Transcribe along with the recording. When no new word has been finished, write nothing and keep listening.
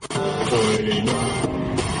On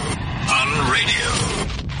radio.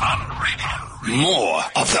 More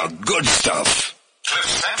of the good stuff.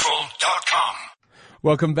 CliffCentral.com.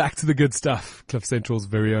 Welcome back to the good stuff. Cliff Central's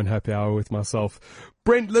very own happy hour with myself,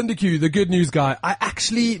 Brent Lindeque, the good news guy. I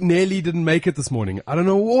actually nearly didn't make it this morning. I don't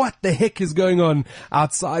know what the heck is going on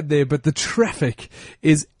outside there, but the traffic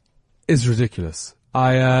is ridiculous.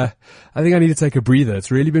 I think I need to take a breather.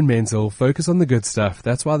 It's really been mental. Focus on the good stuff.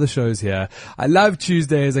 That's why the show's here. I love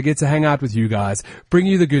Tuesdays. I get to hang out with you guys, bring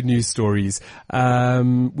you the good news stories. We're a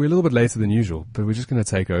little bit later than usual, but we're just going to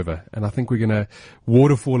take over. And I think we're going to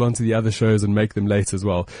waterfall onto the other shows and make them late as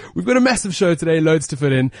well. We've got a massive show today, loads to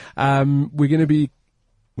fit in. We're going to be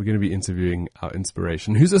interviewing our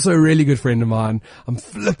inspiration, who's also a really good friend of mine. I'm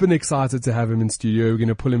flippin' excited to have him in studio. We're going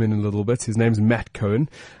to pull him in a little bit. His name's Matt Cohen.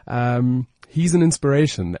 He's an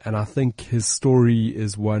inspiration, and I think his story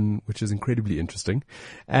is one which is incredibly interesting.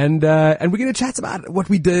 And we're going to chat about what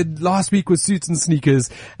we did last week with Suits and Sneakers,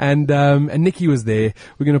 and Nikki was there.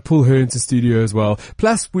 We're going to pull her into studio as well.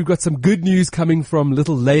 Plus, we've got some good news coming from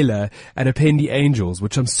little Layla at Appendi Angels,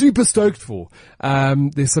 which I'm super stoked for.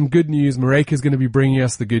 There's some good news. Mareka's going to be bringing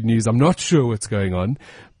us the good news. I'm not sure what's going on,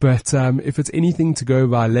 but if it's anything to go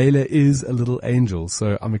by, Layla is a little angel,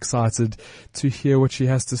 so I'm excited to hear what she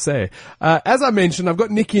has to say. As I mentioned, I've got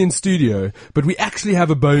Nikki in studio, but we actually have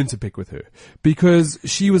a bone to pick with her, because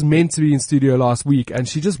she was meant to be in studio last week, and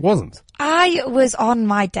she just wasn't. I was on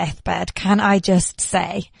my deathbed, can I just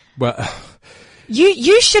say? Well...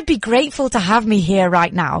 You should be grateful to have me here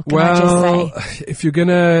right now, can I just say? If you're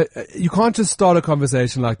you can't just start a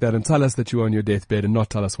conversation like that and tell us that you're on your deathbed and not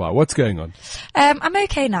tell us why. What's going on? I'm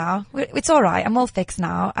okay now. It's alright. I'm all fixed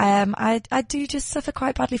now. I do just suffer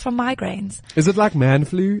quite badly from migraines. Is it like man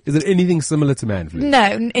flu? Is it anything similar to man flu?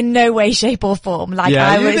 No, in no way, shape or form. Like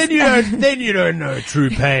yeah, then you don't know true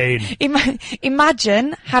pain.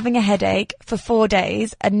 Imagine having a headache for 4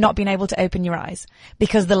 days and not being able to open your eyes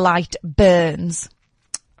because the light burns.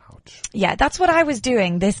 Yeah, that's what I was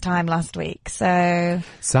doing this time last week, so...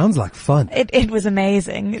 Sounds like fun. It was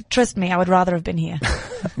amazing. Trust me, I would rather have been here.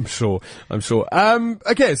 I'm sure.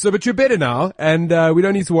 Okay, so, but you're better now, and we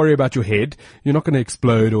don't need to worry about your head. You're not going to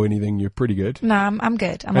explode or anything. You're pretty good. No, I'm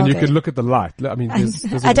good. And you can look at the light. I mean,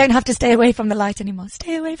 I don't have to stay away from the light anymore.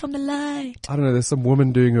 Stay away from the light. I don't know, there's some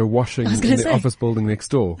woman doing her washing in the office building next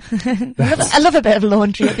door. I love a bit of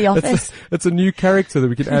laundry at the office. It's a new character that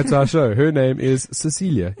we can add to our show. Her name is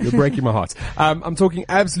Cecilia. You're breaking my heart. I'm talking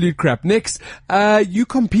absolute crap. Next, you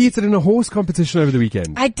competed in a horse competition over the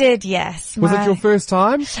weekend. I did, yes. Was it your first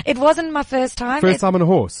time? It wasn't my first time. First time on a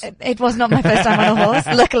horse? It was not my first time on a horse.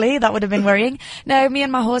 Luckily, that would have been worrying. No, me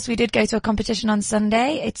and my horse, we did go to a competition on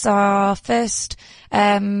Sunday. It's our first,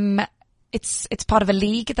 it's part of a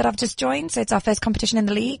league that I've just joined, so it's our first competition in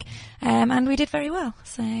the league, and we did very well,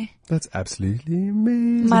 so. That's absolutely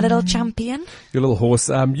amazing. My little champion. Your little horse.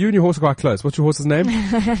 You and your horse are quite close. What's your horse's name?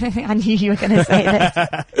 I knew you were going to say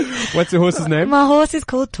this. What's your horse's name? My horse is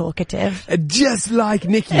called Talkative. Just like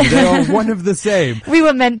Nikki. They are one of the same. We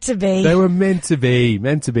were meant to be. They were meant to be.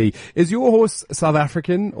 Meant to be. Is your horse South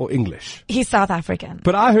African or English? He's South African.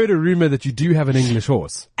 But I heard a rumor that you do have an English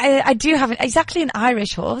horse. I do have exactly an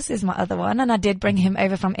Irish horse is my other one, and I did bring him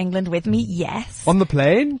over from England with me, yes. On the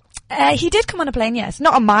plane? He did come on a plane, yes.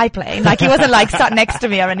 Not on my plane. Like, he wasn't like sat next to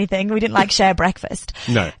me or anything. We didn't like share breakfast.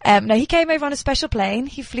 No. No, he came over on a special plane.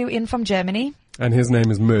 He flew in from Germany. And his name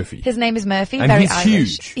is Murphy. His name is Murphy. And very he's Irish.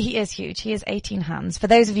 Huge. He is huge. He is 18 hands. For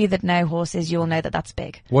those of you that know horses, you'll know that that's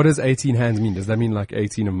big. What does 18 hands mean? Does that mean like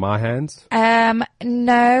 18 of my hands?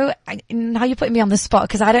 No. Now you're putting me on the spot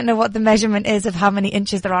because I don't know what the measurement is of how many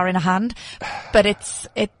inches there are in a hand. But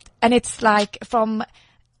it's like from...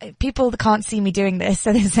 People that can't see me doing this,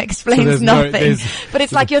 so this explains nothing. But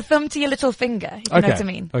it's like your thumb to your little finger, if you know what I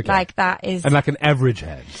mean. Okay. Like that is... And like an average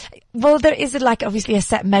hand. Well, there is like obviously a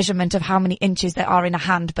set measurement of how many inches there are in a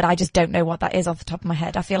hand, but I just don't know what that is off the top of my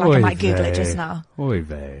head. I feel like I might Google it just now. Oy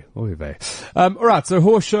vey. Alright, so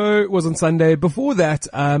horse show was on Sunday. Before that,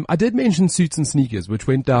 I did mention Suits and Sneakers, which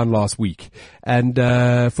went down last week. And,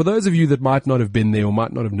 for those of you that might not have been there or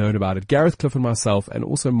might not have known about it, Gareth Cliff and myself and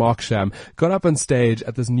also Mark Sham got up on stage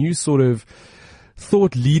at this new sort of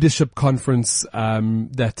thought leadership conference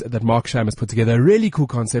that Mark Sham has put together. A really cool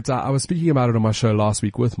concept. I was speaking about it on my show last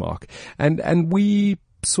week with Mark, and we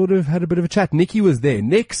sort of had a bit of a chat. Nikki was there.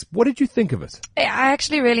 Nix, what did you think of it? I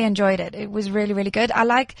actually really enjoyed it. It was really, really good.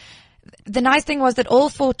 The nice thing was that all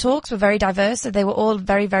 4 talks were very diverse, so they were all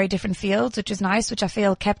very, very different fields, which was nice, which I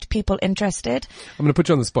feel kept people interested. I'm going to put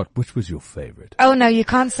you on the spot. Which was your favorite? Oh no, you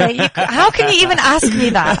can't say. How can you even ask me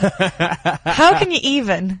that? How can you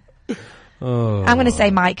even? Oh. I'm going to say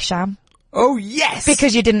Mike Sham. Oh, yes!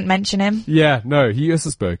 Because you didn't mention him. Yeah, no, he also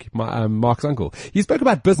spoke. Mark's uncle. He spoke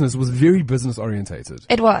about business, was very business orientated.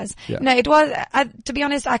 It was. Yeah. No, it was. To be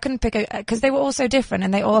honest, I couldn't pick because they were all so different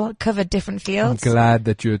and they all covered different I'm fields. glad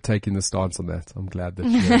that you're taking the stance on that. I'm glad that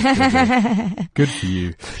you're good for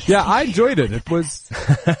you. Yeah, I enjoyed it. It was,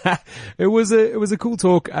 it was a cool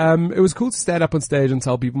talk. It was cool to stand up on stage and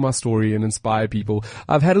tell people my story and inspire people.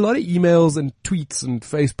 I've had a lot of emails and tweets and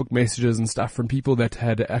Facebook messages and stuff from people that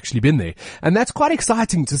had actually been there. And that's quite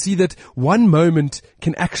exciting to see that one moment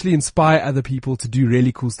can actually inspire other people to do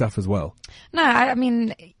really cool stuff as well. No, I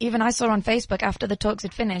mean, even I saw on Facebook after the talks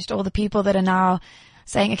had finished, all the people that are now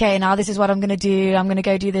saying, okay, now this is what I'm going to do. I'm going to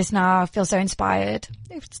go do this now. I feel so inspired.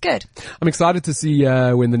 It's good. I'm excited to see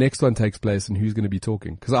when the next one takes place and who's going to be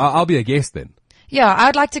talking, because I'll be a guest then. Yeah,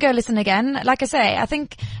 I'd like to go listen again. Like I say, I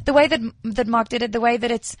think the way that Mark did it, the way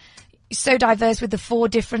that it's so diverse with the 4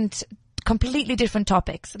 completely different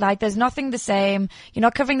topics. Like there's nothing the same. You're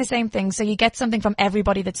not covering the same thing. So you get something from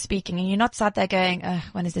everybody that's speaking and you're not sat there going,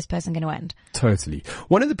 when is this person going to end? Totally.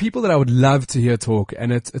 One of the people that I would love to hear talk,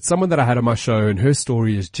 and it's someone that I had on my show, and her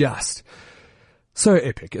story is just so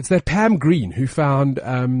epic. It's that Pam Green who found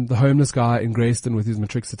the homeless guy in Grayston with his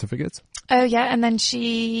matric certificate. Oh yeah, and then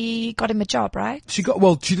she got him a job, right? She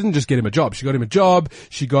didn't just get him a job. She got him a job.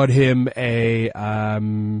 She got him a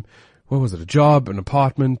job, an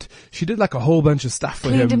apartment. She did like a whole bunch of stuff for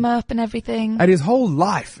him. Cleaned him up and everything. And his whole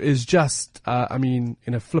life is just, in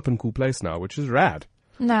a flippin' cool place now, which is rad.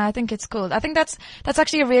 No, I think it's cool. I think that's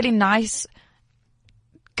actually a really nice,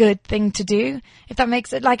 good thing to do. If that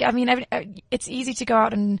makes it it's easy to go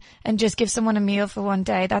out and just give someone a meal for one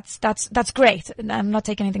day. That's great. I'm not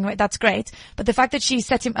taking anything away. That's great. But the fact that she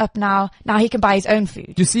set him up now he can buy his own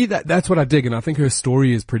food. You see, that's what I dig. And I think her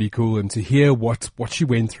story is pretty cool. And to hear what she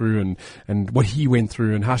went through and what he went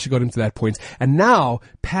through and how she got him to that point. And now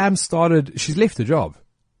Pam she's left her job.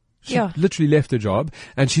 She literally left her job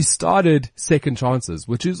and she started Second Chances,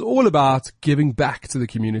 which is all about giving back to the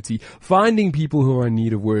community, finding people who are in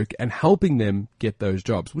need of work and helping them get those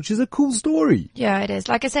jobs, which is a cool story. Yeah, it is.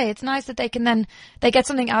 Like I say, it's nice that they get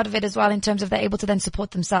something out of it as well in terms of they're able to then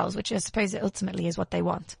support themselves, which I suppose ultimately is what they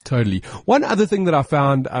want. Totally. One other thing that I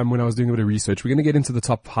found when I was doing a bit of research, we're going to get into the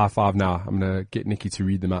top high 5 now. I'm going to get Nikki to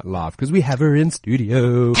read them out live because we have her in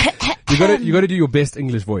studio. You got to do your best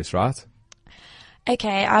English voice, right?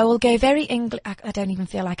 Okay, I will go very English. I don't even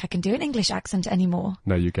feel like I can do an English accent anymore.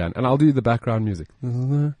 No, you can. And I'll do the background music.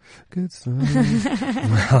 Good stuff.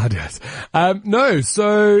 I'll do it.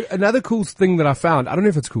 So another cool thing that I found, I don't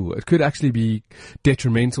know if it's cool. It could actually be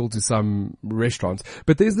detrimental to some restaurants,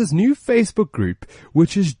 but there's this new Facebook group,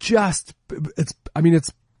 which is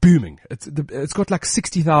it's booming. It's got like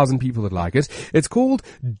 60,000 people that like it. It's called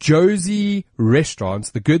Josie Restaurants,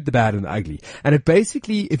 the Good, the Bad and the Ugly. And it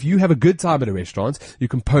basically, if you have a good time at a restaurant, you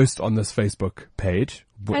can post on this Facebook page,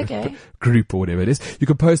 group or whatever it is. You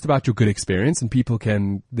can post about your good experience and people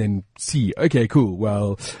can then see, okay, cool.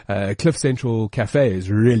 Well, Cliff Central Cafe is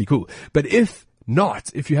really cool. But if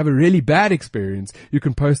you have a really bad experience, you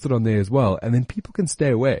can post it on there as well. And then people can stay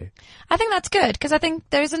away. I think that's good because I think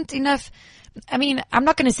there isn't enough. I'm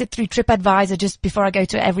not going to sit through TripAdvisor just before I go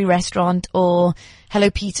to every restaurant or Hello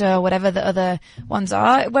Peter or whatever the other ones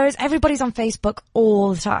are, whereas everybody's on Facebook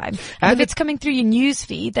all the time. And if it's coming through your news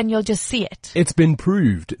feed, then you'll just see it. It's been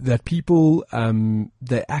proved that people,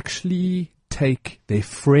 they actually take their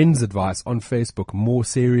friends' advice on Facebook more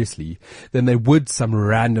seriously than they would some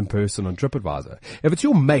random person on TripAdvisor. If it's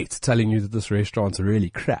your mate telling you that this restaurant's really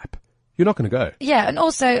crap, you're not going to go. Yeah, and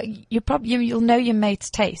also you'll know your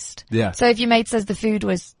mate's taste. Yeah. So if your mate says the food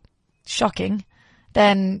was shocking,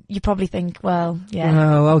 then you probably think, well, yeah.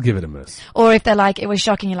 Well, I'll give it a miss. Or if they're like, it was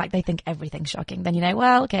shocking, you're like, they think everything's shocking, then you know,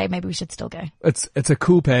 well, okay, maybe we should still go. It's a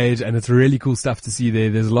cool page and it's really cool stuff to see there.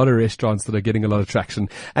 There's a lot of restaurants that are getting a lot of traction.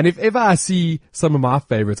 And if ever I see some of my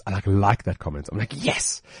favorites, I like that comment. I'm like,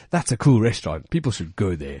 yes, that's a cool restaurant. People should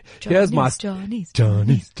go there. Here's my Johnny's.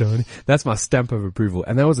 That's my stamp of approval.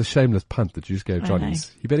 And that was a shameless punt that you just gave Johnny's.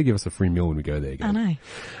 You better give us a free meal when we go there again. I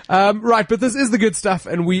know. Right, but this is the good stuff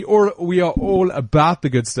and we are all about the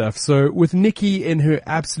good stuff. So with Nikki in her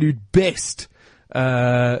absolute best,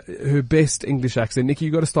 her best English accent, Nikki,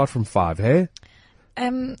 you got to start from 5, hey?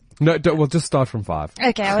 No, we'll just start from 5.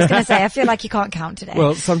 Okay, I was going to say, I feel like you can't count today.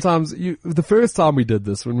 Well, sometimes the first time we did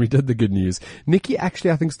this, when we did the good news, Nikki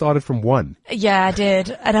actually, I think, started from 1. Yeah, I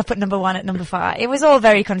did. And I put number 1 at number 5. It was all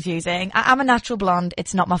very confusing. I'm a natural blonde.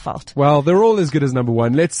 It's not my fault. Well, they're all as good as number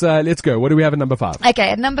 1. Let's go. What do we have at number 5? Okay,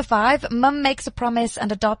 at number 5, mum makes a promise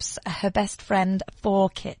and adopts her best friend 4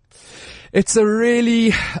 kids. It's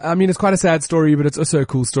it's quite a sad story, but it's also a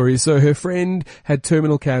cool story. So her friend had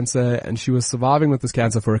terminal cancer and she was surviving with this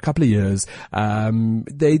cancer for a couple of years.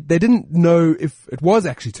 They didn't know if it was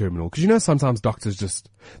actually terminal, because sometimes doctors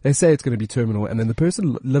they say it's going to be terminal and then the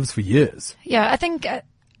person lives for years. Yeah, I think,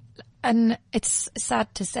 and it's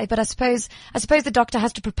sad to say, but I suppose the doctor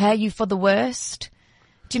has to prepare you for the worst.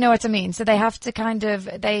 Do you know what I mean? So they have to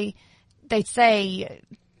they say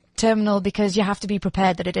terminal because you have to be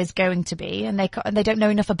prepared that it is going to be, and they don't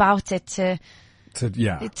know enough about it to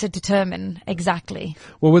determine exactly.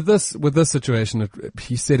 Well, with this situation,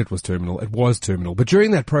 he said it was terminal. It was terminal, but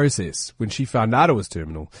during that process, when she found out it was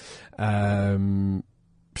terminal, the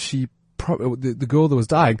girl that was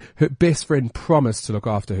dying, her best friend promised to look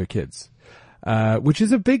after her kids. Which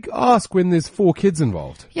is a big ask when there's 4 kids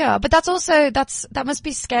involved. Yeah, but that must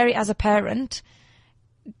be scary as a parent,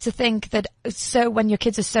 to think that when your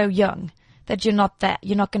kids are so young that you're not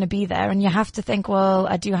going to be there, and you have to think, well,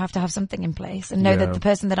 I do have to have something in place and know that the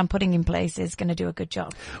person that I'm putting in place is going to do a good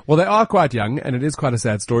job. Well, they are quite young and it is quite a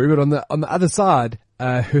sad story, but on the other side,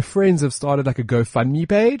 her friends have started like a GoFundMe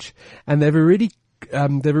page, and they've already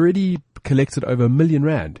collected over R1 million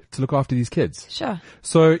to look after these kids. Sure.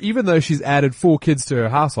 So even though she's added 4 kids to her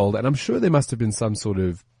household, and I'm sure there must have been some sort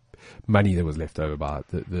of money that was left over by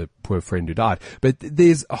the poor friend who died, but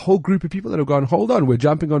there's a whole group of people that have gone, hold on, we're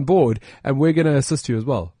jumping on board and we're going to assist you as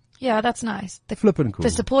well. Yeah, that's nice. Flippin' cool. The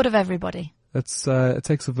support of everybody. It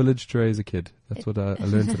takes a village to raise a kid. That's what I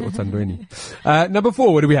learned at Otandweni. Number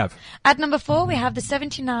 4, what do we have? At number 4, we have the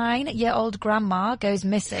 79-year-old grandma goes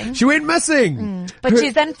missing. She went missing! But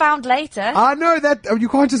she's then found later. I know that. You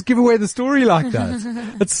can't just give away the story like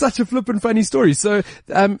that. It's such a flippin' funny story. So,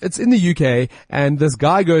 it's in the UK, and this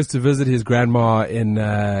guy goes to visit his grandma in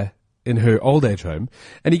her old age home,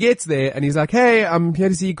 and he gets there and he's like, hey, I'm here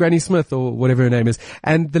to see Granny Smith or whatever her name is.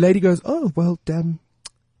 And the lady goes, oh, well,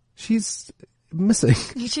 she's missing.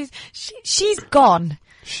 She's gone.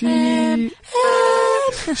 She's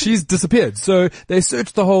disappeared. So they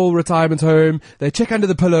search the whole retirement home. They check under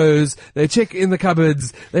the pillows. They check in the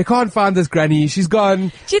cupboards. They can't find this granny. She's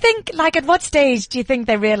gone. Do you think, at what stage do you think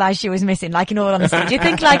they realized she was missing? In all honesty, do you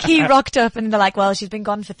think he rocked up and they're like, well, she's been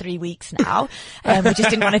gone for 3 weeks now. We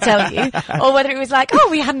just didn't want to tell you. Or whether it was like, oh,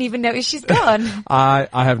 we hadn't even noticed she's gone. I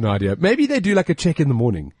have no idea. Maybe they do a check in the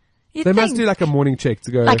morning. They must do a morning check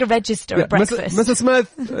to go. Like a register at breakfast. Mrs.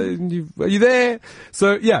 Smith, are you there?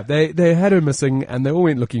 So yeah, they had her missing and they all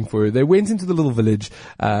went looking for her. They went into the little village,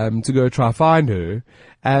 to go try find her,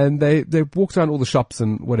 and they walked around all the shops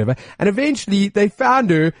and whatever, and eventually they found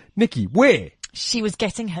her. Nikki, where? She was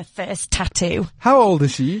getting her first tattoo. How old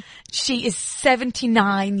is she? She is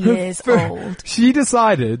 79 years old. She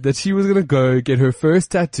decided that she was going to go get her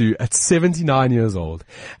first tattoo at 79 years old.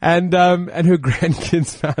 And her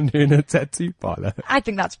grandkids found her in a tattoo parlor. I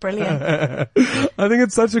think that's brilliant. I think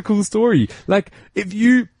it's such a cool story.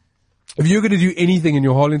 If you're going to do anything in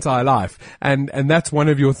your whole entire life, and that's one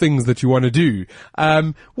of your things that you want to do,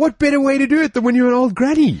 what better way to do it than when you're an old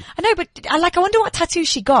granny? I know, but I wonder what tattoo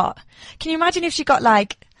she got. Can you imagine if she got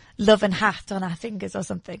love and hat on her fingers or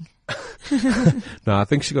something? No, I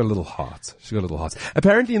think she got a little heart.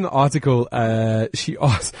 Apparently in the article, she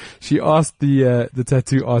asked the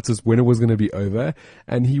tattoo artist when it was going to be over,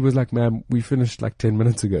 and he was like, ma'am, we finished 10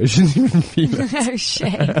 minutes ago. She didn't even feel it. No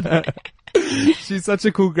shame. She's such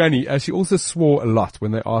a cool granny. She also swore a lot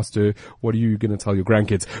when they asked her, what are you going to tell your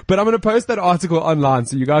grandkids? But I'm going to post that article online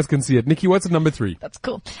so you guys can see it. Nikki, what's at number 3? That's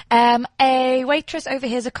cool. A waitress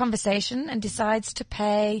overhears a conversation and decides to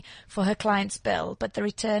pay for her client's bill, but the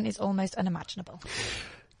return is almost unimaginable.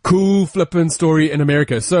 Cool flippin' story in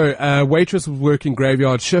America. So, waitress was working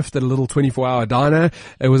graveyard shift at a little 24-hour diner.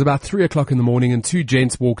 It was about 3 o'clock in the morning and 2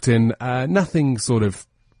 gents walked in, nothing sort of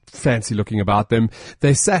fancy looking about them.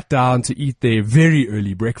 They sat down to eat their very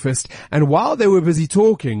early breakfast, and while they were busy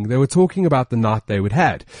talking, they were talking about the night they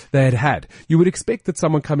had had. You would expect that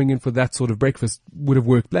someone coming in for that sort of breakfast would have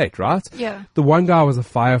worked late, right? Yeah. The one guy was a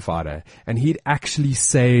firefighter, and he'd actually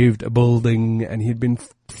saved a building, and he'd been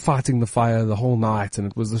fighting the fire the whole night, and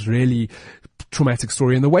it was this really traumatic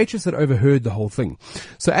story, and the waitress had overheard the whole thing.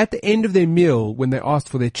 So at the end of their meal, when they asked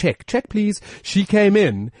for their check please, she came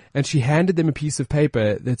in and she handed them a piece of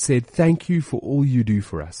paper that said, "Thank you for all you do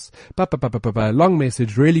for us." Long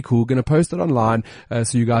message, really cool, gonna post it online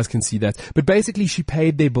so you guys can see that. But basically she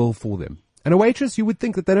paid their bill for them. And a waitress, you would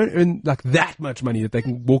think that they don't earn like that much money that they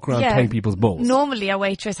can walk around paying people's bills. Normally a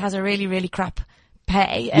waitress has a really, really crap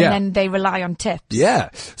pay, and then they rely on tips. Yeah.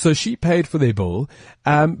 So she paid for their bill.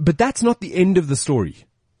 But that's not the end of the story.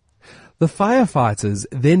 The firefighters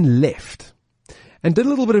then left and did a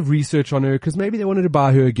little bit of research on her, because maybe they wanted to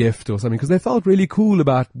buy her a gift or something, because they felt really cool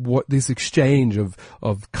about what this exchange of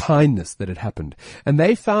kindness that had happened. And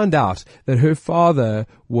they found out that her father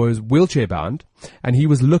was wheelchair bound, and he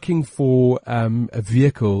was looking for a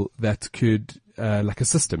vehicle that could like a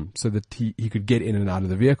system so that he could get in and out of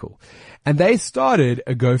the vehicle. And they started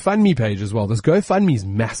a GoFundMe page as well. This GoFundMe is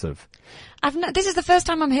massive. This is the first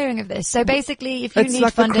time I'm hearing of this. So basically, if you It's need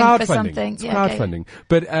like funding crowdfunding. for something, It's crowdfunding.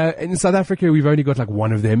 But in South Africa, we've only got like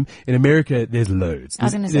one of them. In America, there's loads. I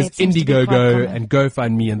was gonna say, There's it seems to be quite Indiegogo common. and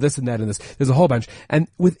GoFundMe and this and that and this. There's a whole bunch. And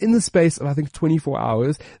within the space of, I think, 24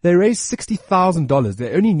 hours, they raised $60,000.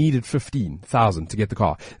 They only needed 15,000 to get the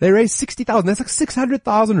car. They raised 60,000. That's like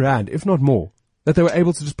 600,000 rand, if not more, that they were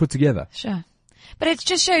able to just put together. Sure. But it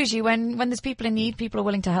just shows you when there's people in need, people are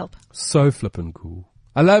willing to help. So flippin' cool.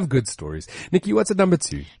 I love good stories. Nikki, what's at number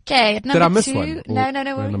 2? Okay, at number Did I miss 2, one? Or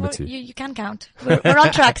no, we're at number 2? you can count. We're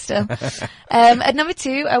on track still. At number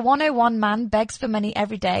 2, a 101 man begs for money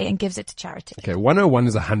every day and gives it to charity. Okay, 101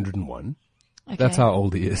 is 101. Okay. That's how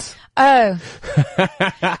old he is. Oh.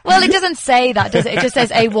 Well, it doesn't say that, does it? It just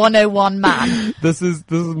says a 101 man. This is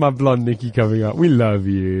my blonde Nikki coming up. We love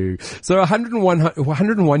you. So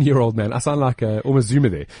 101-year-old man. I sound like almost Zuma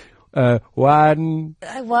there.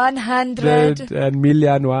 100 and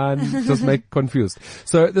million one. Just make confused.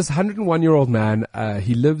 So this 101-year-old man,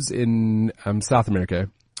 he lives in South America,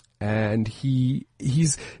 and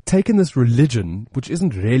he's taken this religion, which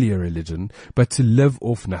isn't really a religion, but to live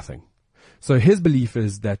off nothing. So his belief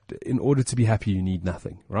is that in order to be happy, you need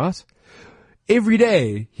nothing, right? Every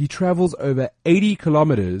day, he travels over 80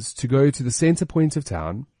 kilometers to go to the center point of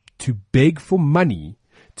town to beg for money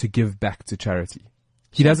to give back to charity.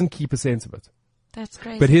 He doesn't keep a cent of it. That's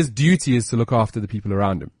crazy. But his duty is to look after the people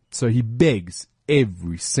around him. So he begs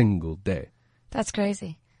every single day. That's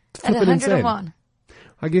crazy. At Flippin' 101.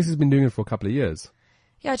 I guess he's been doing it for a couple of years.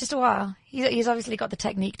 Yeah, just a while. He's obviously got the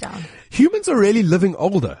technique down. Humans are really living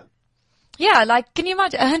older. Yeah, like, can you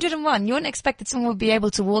imagine 101? You wouldn't expect that someone would be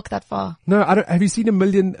able to walk that far. No, I don't. Have you seen a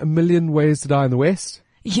million ways to die in the West?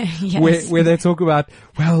 Yeah, yes. Where they talk about,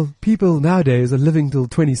 well, people nowadays are living till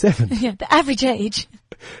 27. Yeah, the average age.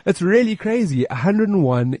 It's really crazy.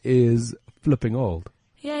 101 is flipping old.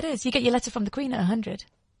 Yeah, it is. You get your letter from the Queen at 100.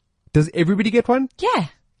 Does everybody get one? Yeah.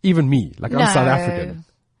 Even me. Like, I'm South African.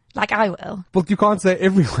 Like I will. Well, you can't say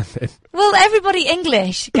everyone then. Well, everybody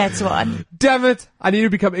English gets one. Damn it. I need to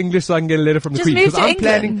become English so I can get a letter from the Just Queen. move to I'm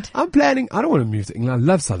England. planning, I don't want to move to England. I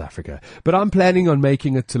love South Africa. But I'm planning on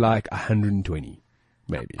making it to like 120.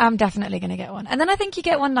 Maybe. I'm definitely going to get one. And then I think you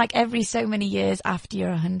get one like every so many years after you're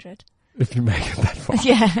 100. If you make it that far.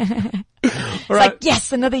 Yeah. It's All right. like,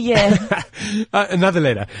 yes, another year. Another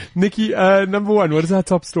letter. Nikki, number 1, what is our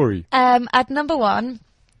top story? At number 1,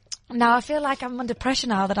 now I feel like I'm under pressure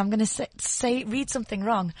now that I'm going to read something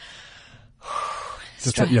wrong.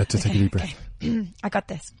 Just take a deep breath. Okay. I got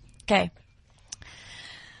this. Okay.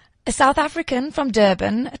 A South African from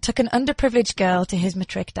Durban took an underprivileged girl to his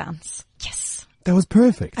matric dance. Yes. That was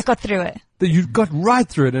perfect. I got through it. You got right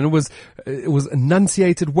through it, and it was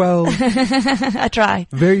enunciated well. I try.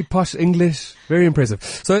 Very posh English. Very impressive.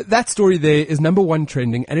 So that story there is number 1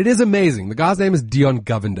 trending, and it is amazing. The guy's name is Dion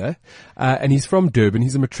Govender, and he's from Durban.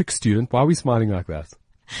 He's a matric student. Why are we smiling like that?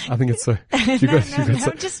 I think it's so.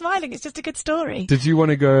 I'm just smiling. It's just a good story. Did you want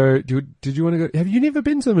to go? Did you want to go? Have you never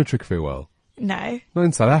been to a matric farewell? No. Not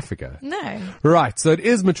in South Africa. No. Right, so it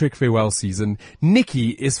is matric farewell season. Nikki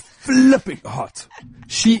is flipping hot.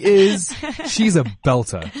 She's a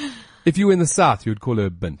belter. If you were in the South, you would call her a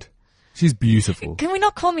bint. She's beautiful. Can we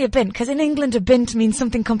not call me a bint? Because in England, a bint means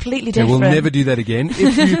something completely Okay, different. we'll never do that again.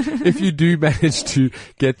 If you do manage to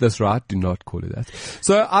get this right, do not call it that.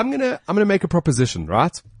 So I'm gonna make a proposition,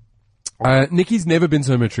 right? Nikki's never been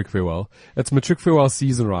to a matric farewell. It's matric farewell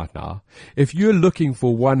season right now. If you're looking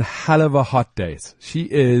for one hell of a hot date, she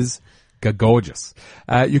is gorgeous.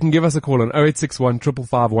 You can give us a call on 0861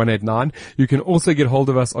 555 189. You can also get hold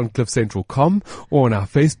of us on cliffcentral.com or on our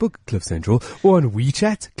Facebook, Cliff Central, or on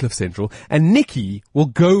WeChat, Cliff Central. And Nikki will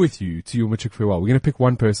go with you to your matric farewell. We're going to pick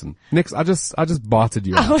one person. Next, I just bartered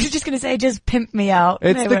you out. I was just going to say, just pimp me out.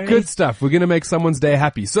 It's No the worries. good stuff. We're going to make someone's day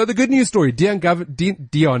happy. So the good news story, Dion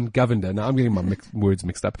Govender, now I'm getting my words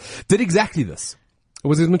mixed up, did exactly this. It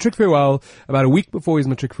was his matric farewell. About a week before his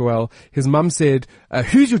matric farewell, his mum said,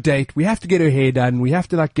 who's your date? We have to get her hair done. We have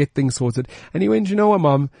to get things sorted. And he went, you know what,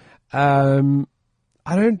 Mum? I'm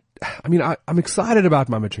excited about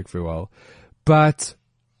my matric farewell, but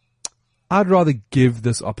I'd rather give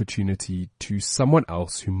this opportunity to someone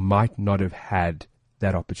else who might not have had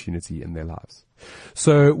that opportunity in their lives.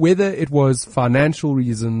 So whether it was financial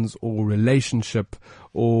reasons or relationship,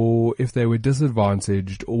 or if they were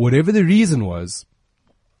disadvantaged, or whatever the reason was,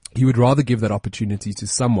 he would rather give that opportunity to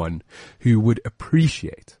someone who would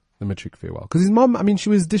appreciate the matric farewell. Because his mom, she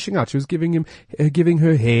was dishing out. She was giving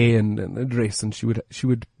her hair and a dress, and she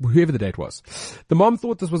would, whoever the date was. The mom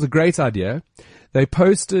thought this was a great idea. They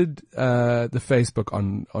posted the Facebook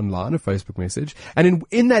online, a Facebook message, and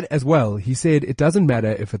in that as well, he said it doesn't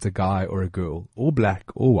matter if it's a guy or a girl, or black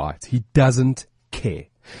or white. He doesn't care.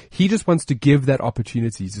 He just wants to give that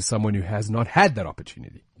opportunity to someone who has not had that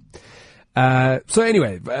opportunity. So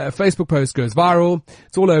anyway, Facebook post goes viral.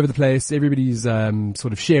 It's all over the place. Everybody's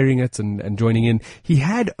sort of sharing it and joining in. He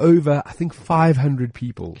had over, I think, 500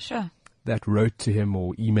 people Sure. that wrote to him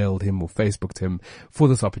or emailed him or Facebooked him for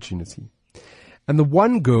this opportunity. And the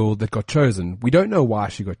one girl that got chosen, we don't know why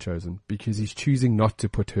she got chosen, because he's choosing not to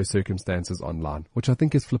put her circumstances online, which I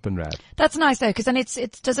think is flippin' rad. That's nice though, because then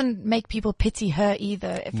it doesn't make people pity her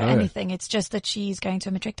either. If No. anything, it's just that she's going to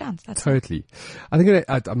a matric dance. That's Totally. I'm not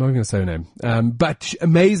even going to say her name. But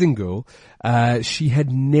amazing girl. She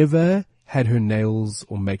had never had her nails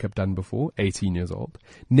or makeup done before, 18 years old.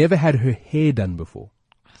 Never had her hair done before.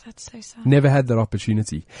 That's so sad. Never had that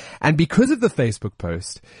opportunity. And because of the Facebook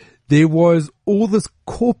post, there was all this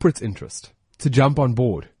corporate interest to jump on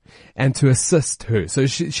board and to assist her. So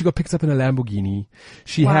she got picked up in a Lamborghini.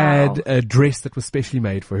 She Wow. had a dress that was specially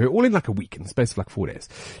made for her, all in like a week, in the space of 4 days.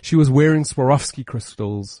 She was wearing Swarovski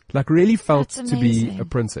crystals, really felt That's to be amazing. a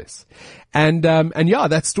princess. And yeah,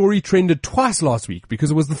 that story trended twice last week because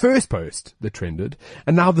it was the first post that trended,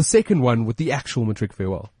 and now the second one with the actual matric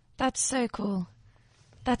farewell. That's so cool.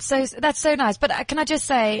 That's so nice. But can I just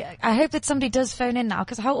say, I hope that somebody does phone in now,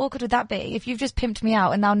 because how awkward would that be if you've just pimped me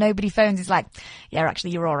out and now nobody phones? It's like, yeah,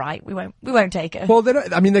 actually, you're all right. We won't take her. Well,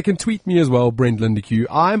 they can tweet me as well, Brent Lindeque.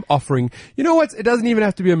 I'm offering, you know what? It doesn't even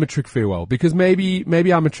have to be a matric farewell, because maybe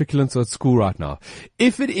our matriculants are at school right now.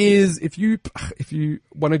 If you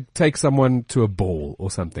want to take someone to a ball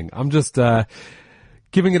or something, I'm just,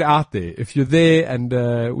 giving it out there. If you're there and,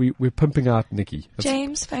 we're pumping out Nikki.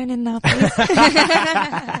 James, phone in now, please.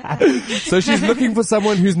 So she's looking for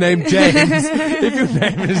someone who's named James. If your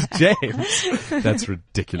name is James, that's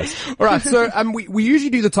ridiculous. All right. So, we usually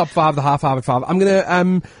do the top 5, the high 5 at 5. I'm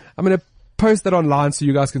gonna post that online so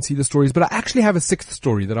you guys can see the stories, but I actually have a 6th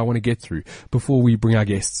story that I want to get through before we bring our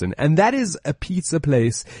guests in. And that is a pizza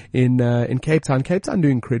place in Cape Town. Cape Town do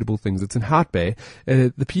incredible things. It's in Hout Bay.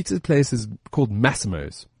 The pizza place is called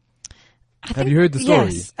Massimo's. Have you heard the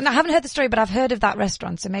story? Yes. And I haven't heard the story, but I've heard of that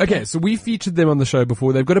restaurant. So maybe. Okay, so we featured them on the show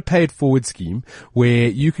before. They've got a pay it forward scheme where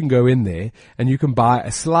you can go in there and you can buy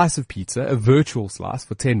a slice of pizza, a virtual slice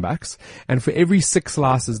for $10. And for every 6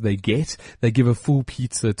 slices they get, they give a full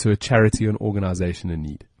pizza to a charity or an organization in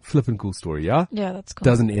need. Flippin' cool story, yeah? Yeah, that's cool.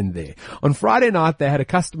 Doesn't end there. On Friday night, they had a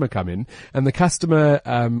customer come in, and the customer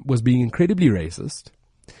was being incredibly racist.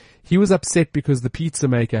 He was upset because the pizza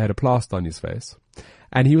maker had a plaster on his face.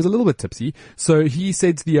 And he was a little bit tipsy. So he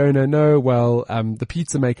said to the owner, the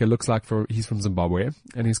pizza maker looks like he's from Zimbabwe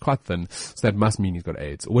and he's quite thin. So that must mean he's got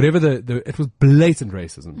AIDS or whatever it was blatant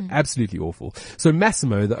racism. Absolutely awful. So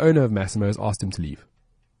Massimo, the owner of Massimo's, asked him to leave.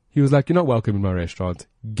 He was like, you're not welcome in my restaurant.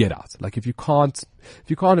 Get out. If you can't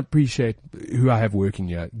appreciate who I have working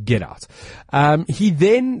here, get out. He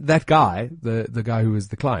then, that guy, the guy who was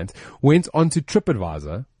the client, went onto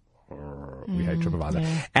TripAdvisor. We hate TripAdvisor.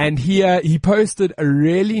 Yeah. And he posted a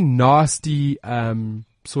really nasty,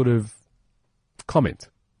 sort of comment.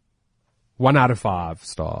 1 out of 5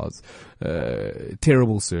 stars.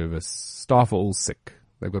 Terrible service. Staff are all sick.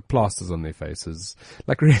 They've got plasters on their faces.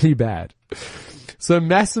 Really bad. So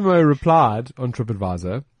Massimo replied on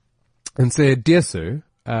TripAdvisor and said, "Dear sir,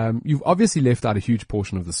 you've obviously left out a huge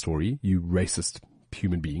portion of the story, you racist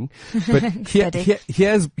human being. But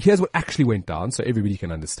here's what actually went down, so everybody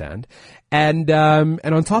can understand. And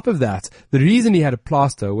on top of that, the reason he had a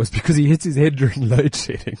plaster was because he hit his head during load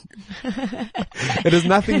shedding. It has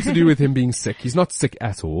nothing to do with him being sick. He's not sick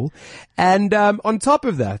at all. And on top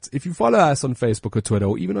of that, if you follow us on Facebook or Twitter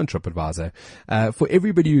or even on TripAdvisor, for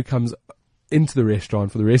everybody who comes into the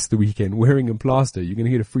restaurant for the rest of the weekend wearing a plaster, you're going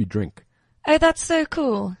to get a free drink. Oh, that's so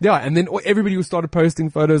cool. Yeah, and then everybody who started posting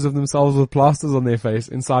photos of themselves with plasters on their face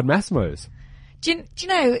inside Massimo's. Do you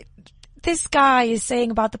know, this guy is saying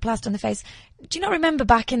about the plaster on the face. Do you not remember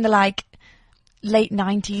back in the late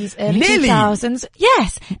 90s, early Nelly! 2000s?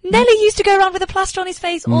 Yes, Nelly used to go around with a plaster on his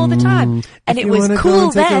face all the time. And it was cool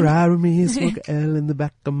then. Take a ride with me, smoke a L in the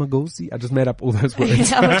back of my go-see. I just made up all those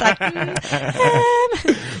words. I was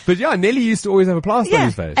like, But yeah, Nelly used to always have a plaster on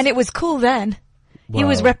his face. and it was cool then. He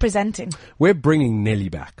was Wow. representing. We're bringing Nelly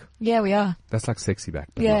back. Yeah, we are. That's like sexy back.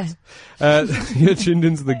 But Yeah. nice. You're tuned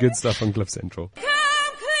into the good stuff on Cliff Central. Come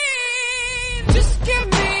clean, just give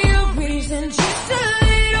me a reason, just a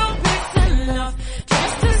little bit's enough.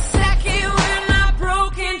 Just a second, we're not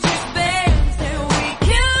broken, just bends, and we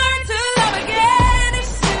can learn to love again.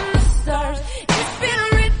 It's in the stars, it's been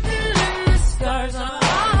written in the scars on our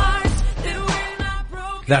hearts that we're not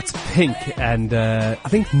broken. That's Pink, and I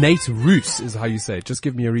think Nate Roos is how you say it. Just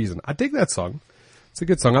give me a reason. I dig that song. It's a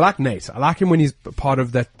good song. I like Nate. I like him when he's part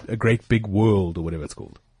of that A Great Big World or whatever it's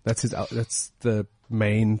called. That's his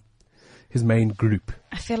main group.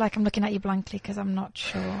 I feel like I'm looking at you blankly because I'm not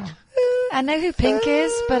sure. I know who Pink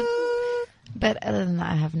is, but other than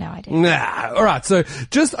that, I have no idea. Nah. All right. So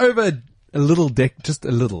just over a little just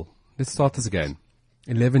a little. Let's start this again.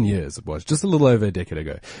 11 years it was, just a little over a decade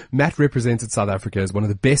ago. Matt represented South Africa as one of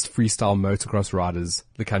the best freestyle motocross riders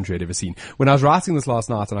the country had ever seen. When I was writing this last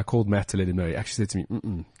night and I called Matt to let him know, he actually said to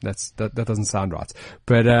me, that doesn't sound right.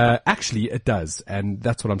 But, actually it does. And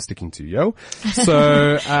that's what I'm sticking to, yo.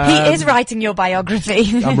 So, He is writing your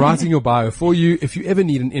biography. I'm writing your bio for you. If you ever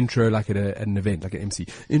need an intro, like at an event, like an MC,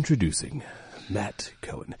 introducing Matt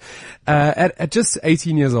Cohen. At just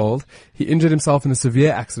 18 years old, he injured himself in a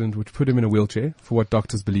severe accident which put him in a wheelchair for what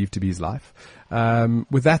doctors believe to be his life.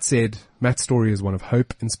 With that said, Matt's story is one of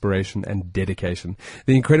hope, inspiration, and dedication.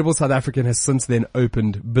 The incredible South African has since then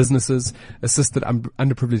opened businesses, assisted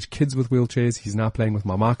underprivileged kids with wheelchairs. He's now playing with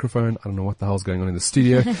my microphone. I don't know what the hell's going on in the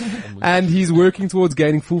studio. And he's working towards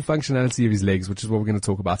gaining full functionality of his legs, which is what we're going to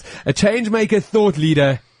talk about. A change maker, thought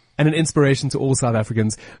leader, and an inspiration to all South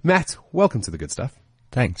Africans. Matt, welcome to the good stuff.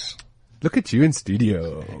 Thanks. Look at you in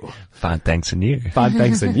studio. Fine, thanks and you. Fine,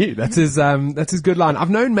 thanks and you. That's his good line.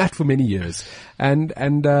 I've known Matt for many years and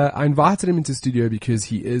I invited him into studio because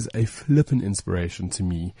he is a flippin' inspiration to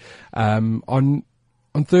me. On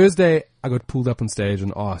Thursday, I got pulled up on stage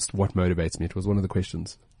and asked what motivates me. It was one of the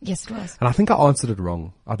questions. Yes, it was. And I think I answered it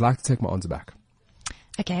wrong. I'd like to take my answer back.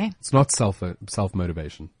 Okay. It's not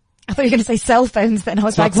self-motivation. I thought you were going to say cell phones then. I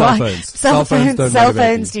was It's like, not why? cell phones. Cell phones don't Cell motivate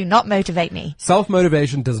phones me. do not motivate me.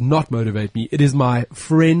 Self-motivation does not motivate me. It is my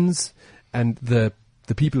friends and the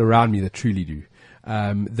people around me that truly do.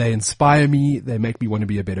 They inspire me. They make me want to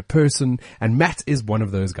be a better person. And Matt is one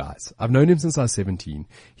of those guys. I've known him since I was 17.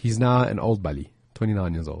 He's now an old bully,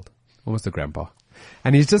 29 years old, almost a grandpa.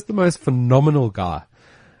 And he's just the most phenomenal guy.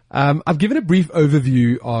 I've given a brief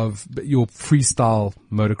overview of your freestyle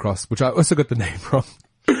motocross, which I also got the name from.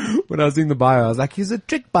 When I was doing the bio, I was like, he's a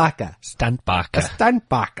trick biker. Stunt A barker. stunt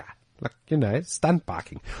biker. Like, stunt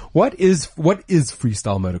biking. What is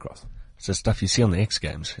freestyle motocross? It's the stuff you see on the X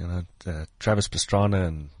Games, Travis Pastrana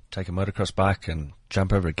and take a motocross bike and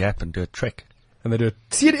jump over a gap and do a trick. And they do it.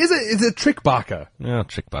 See, it's a trick biker. Yeah,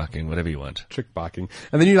 trick biking, whatever you want. Trick biking.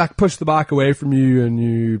 And then you push the bike away from you and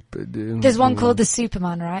you... There's one called the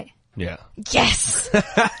Superman, right? Yeah. Yes!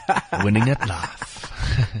 Winning at life.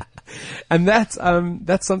 And that's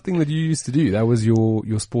something that you used to do. That was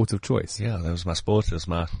your sport of choice. Yeah, that was my sport. It was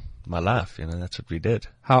my life. That's what we did.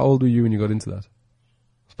 How old were you when you got into that?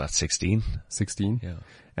 I was about 16. 16? Yeah.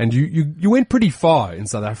 And you went pretty far in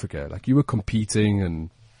South Africa. Like you were competing and...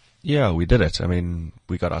 Yeah, we did it. I mean,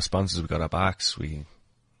 we got our sponsors, we got our bikes, we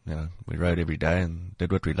rode every day and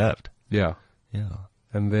did what we loved. Yeah. Yeah.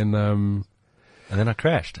 And then I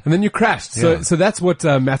crashed. And then you crashed. Yeah. So that's what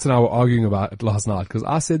Matt and I were arguing about last night, because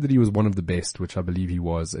I said that he was one of the best, which I believe he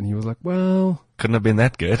was, and he was like, well... Couldn't have been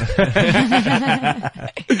that good.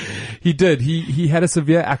 He did. He had a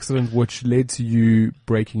severe accident which led to you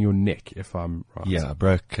breaking your neck, if I'm right. Yeah, I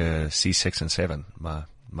broke C6 and 7,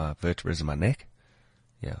 my vertebrae in my neck.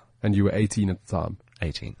 Yeah, And you were 18 at the time.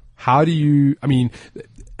 18. How do you... I mean,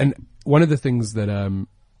 and one of the things that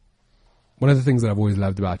one of the things that I've always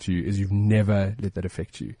loved about you is you've never let that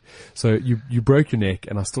affect you. So you broke your neck,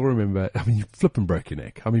 and I still remember, I mean, you flipping broke your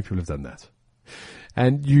neck. How many people have done that?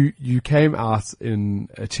 And you came out in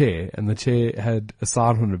a chair, and the chair had a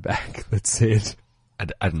sign on the back that said, I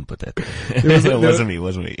didn't put that there. was It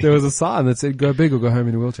wasn't me. there was a sign that said, go big or go home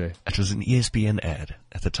in a wheelchair. It was an ESPN ad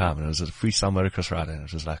at the time, and it was a freestyle motocross rider, and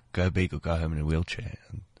it was like, go big or go home in a wheelchair.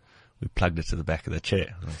 And we plugged it to the back of the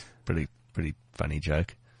chair. It was a pretty funny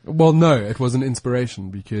joke. Well, no, it was an inspiration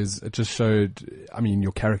because it just showed, I mean,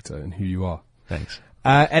 your character and who you are. Thanks.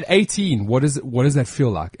 At 18, what does that feel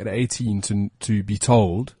like at 18 to be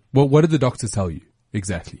told? What did the doctors tell you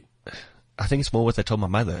exactly? I think it's more what they told my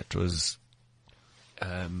mother. It was,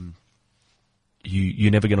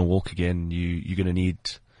 you're never going to walk again. You're going to need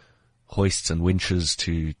hoists and winches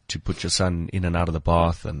to put your son in and out of the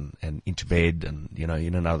bath and into bed and, you know,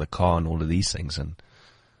 in and out of the car and all of these things. And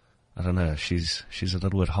I don't know, she's a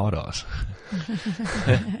little bit hard ass.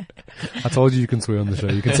 I told you can swear on the show.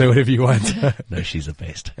 You can say whatever you want. No, she's the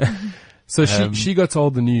best. So she got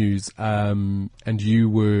told the news, and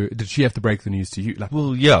did she have to break the news to you? Like,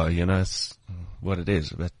 Well, yeah, you know, it's what it is.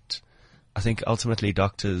 But I think ultimately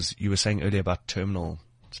doctors, you were saying earlier about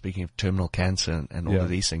speaking of terminal cancer and all Yeah. of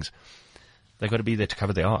these things, they've got to be there to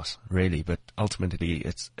cover their ass, really. But ultimately,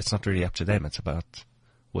 it's not really up to them. It's about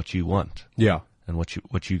what you want yeah. and what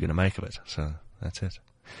you're going to make of it. So that's it.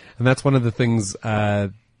 And that's one of the things,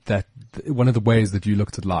 one of the ways that you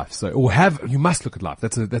looked at life. So, you must look at life.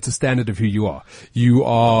 That's a standard of who you are. You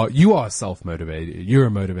are self-motivated. You're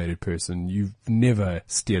a motivated person. You've never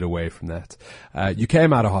steered away from that. You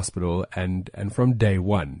came out of hospital and from day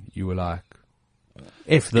one, you were like,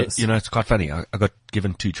 F this. You know, it's quite funny. I got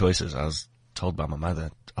given two choices. I was told by my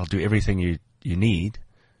mother, I'll do everything you need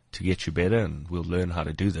to get you better, and we'll learn how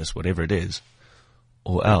to do this, whatever it is.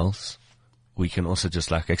 Or else we can also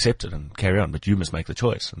just like accept it and carry on, but you must make the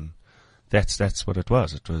choice. And that's what it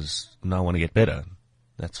was. It was, no, I want to get better.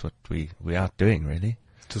 That's what we are doing, really.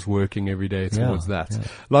 Just working every day towards Yeah, that. yeah.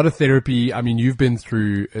 A lot of therapy. I mean, you've been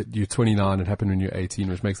through, you're 29, it happened when you're 18,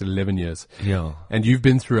 which makes it 11 years. Yeah. And you've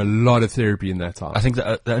been through a lot of therapy in that time. I think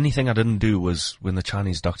the only thing I didn't do was when the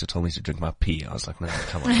Chinese doctor told me to drink my pee. I was like, no,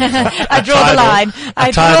 come on. I draw the line.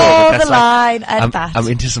 I tried all, draw but the that's like- line at that. I'm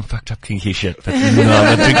into some fucked up kinky shit, but no, I'm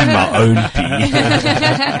not drinking my own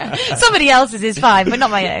pee. Somebody else's is fine, but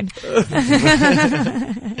not my own.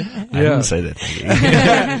 I didn't say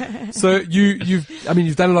that. So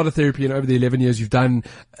you've done a lot of therapy, and over the 11 years, you've done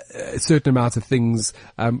a certain amount of things.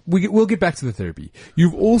 We'll get back to the therapy.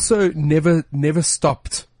 You've also never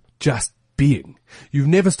stopped just being. You've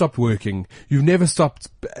never stopped working. You've never stopped,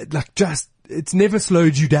 it's never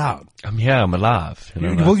slowed you down. I'm here, I'm alive. You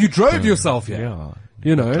know, Well, you drove yourself here. Yeah.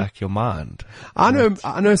 You know, Like your mind. I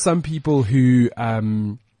know some people who,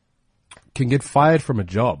 can get fired from a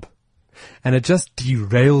job and it just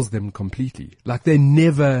derails them completely. Like they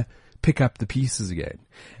never pick up the pieces again.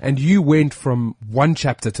 And you went from one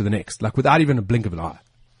chapter to the next, like without even a blink of an eye.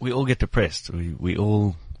 We all get depressed. We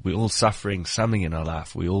all suffering something in our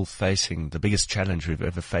life. We all facing the biggest challenge we've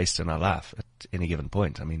ever faced in our life at any given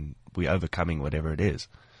point. I mean, we're overcoming whatever it is.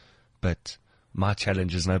 But my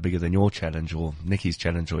challenge is no bigger than your challenge or Nikki's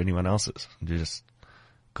challenge or anyone else's. You just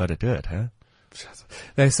got to do it, huh?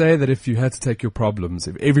 They say that if you had to take your problems,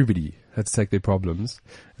 if everybody had to take their problems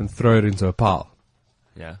and throw it into a pile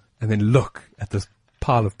Yeah. and then look at this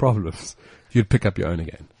pile of problems, you'd pick up your own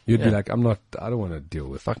again. You'd be Yeah. like, I don't want to deal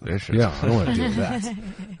with Fuck this shit. Yeah, I don't want to deal with that.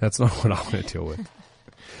 That's not what I want to deal with.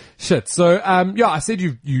 Shit. So, I said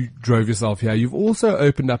you drove yourself here. You've also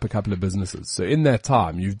opened up a couple of businesses. So in that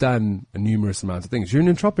time, you've done a numerous amount of things. You're an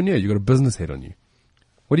entrepreneur. You've got a business head on you.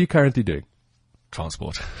 What are you currently doing?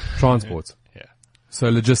 Transport. Transport. Yeah. So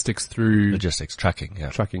logistics through Logistics, trucking, yeah.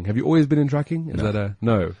 trucking. Have you always been in trucking? Is that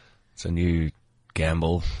no It's a new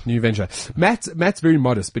gamble. new venture? Matt's very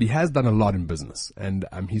modest, but he has done a lot in business, and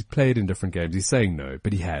he's played in different games. He's saying no,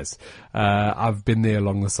 but he has. I've been there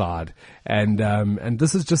along the side, and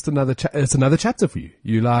this is just it's another chapter for you.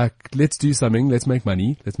 You like, let's do something, let's make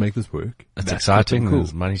money, let's make this work. It's That's exciting. cool.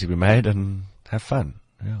 There's money to be made and have fun.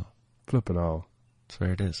 Yeah. Flippin' hell. That's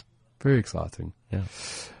where it is. Very exciting. Yeah.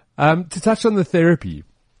 To touch on the therapy.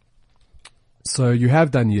 So you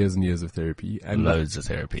have done years and years of therapy and Loads of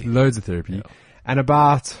therapy. Loads of therapy. And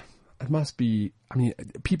it must be, I mean,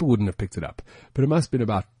 people wouldn't have picked it up, but it must have been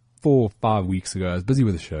about 4 or 5 weeks ago. I was busy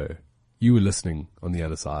with a show. You were listening on the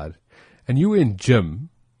other side and you were in gym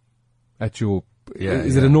at your,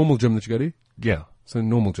 is it a normal gym that you go to? Yeah. So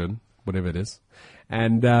normal gym, whatever it is.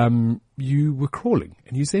 And, you were crawling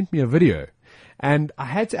and you sent me a video and I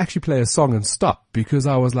had to actually play a song and stop because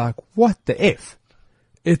I was like, what the F?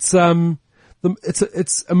 It's,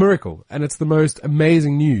 it's a miracle, and it's the most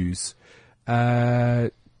amazing news,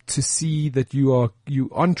 to see that you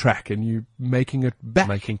on track and you making it back.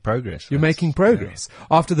 Making progress. You're making progress.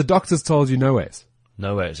 After the doctors told you no ways.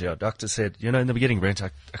 No ways, yeah. Doctor said, in the beginning, Brent, I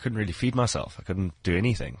couldn't really feed myself. I couldn't do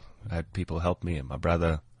anything. I had people help me and my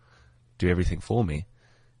brother do everything for me.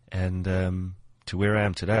 And to where I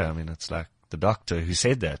am today, I mean, it's like the doctor who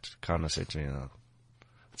said that kind of said to me,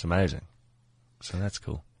 it's amazing. So that's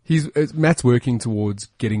cool. Matt's working towards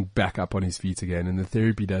getting back up on his feet again, and the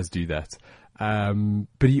therapy does do that.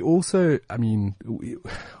 But he also, I mean,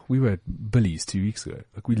 we were at Billy's 2 weeks ago.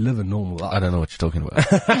 Like, we live a normal life. I don't know what you're talking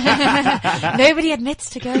about. Nobody admits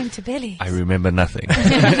to going to Billy's. I remember nothing.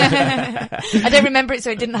 I don't remember it,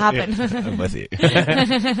 so it didn't happen. I'm with you.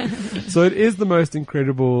 So it is the most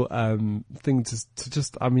incredible thing to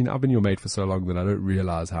just, I mean, I've been your mate for so long that I don't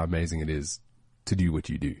realize how amazing it is to do what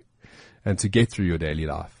you do and to get through your daily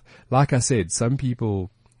life. Like I said, some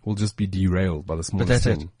people will just be derailed by the But smallest that's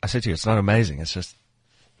thing. it. I said to you, it's not amazing. It's just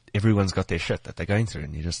everyone's got their shit that they're going through,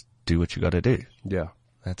 and you just do what you got to do. Yeah.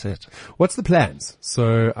 That's it. What's the plans?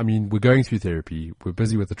 So, I mean, we're going through therapy. We're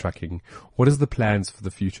busy with the trucking. What is the plans for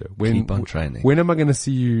the future? Keep on training. When am I going to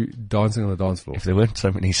see you dancing on the dance floor? If there weren't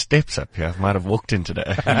so many steps up here, I might have walked in today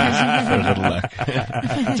for a little luck,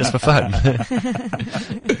 just for fun.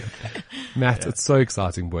 Matt, it's so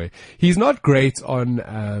exciting, boy. He's not great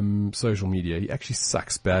on social media. He actually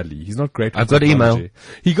sucks badly. He's not great with I've got technology. email.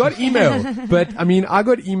 He got email. But, I mean, I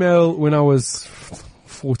got email when I was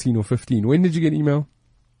 14 or 15. When did you get email?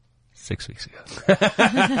 6 weeks ago.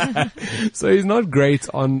 So he's not great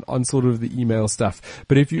on sort of the email stuff.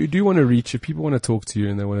 But if you do want to reach, if people want to talk to you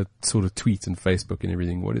and they want to sort of tweet and Facebook and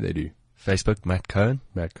everything, what do? Facebook, Matt Cohen.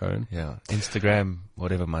 Matt Cohen. Yeah. Instagram,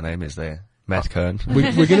 whatever my name is there. Matt Cohen.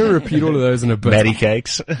 We're going to repeat all of those in a bit. Matty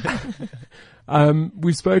Cakes.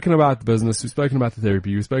 We've spoken about the business. We've spoken about the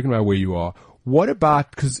therapy. We've spoken about where you are. What about,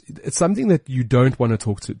 because it's something that you don't want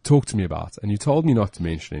to talk to me about, and you told me not to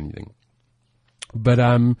mention anything. But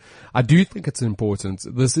I do think it's important.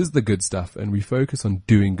 This is the good stuff, and we focus on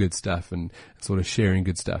doing good stuff and sort of sharing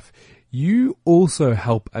good stuff. You also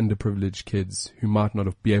help underprivileged kids who might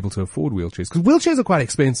not be able to afford wheelchairs, because wheelchairs are quite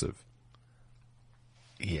expensive.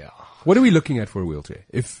 Yeah. What are we looking at for a wheelchair?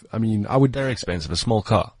 They're expensive. A small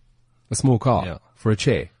car. A small car Yeah. for a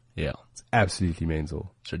chair. Yeah. It's absolutely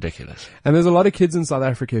mental. It's ridiculous. And there's a lot of kids in South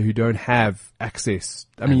Africa who don't have access.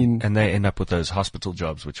 And they end up with those hospital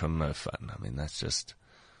jobs, which are no fun. I mean, that's just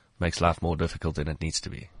makes life more difficult than it needs to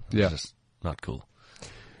be. Yeah. It's just not cool.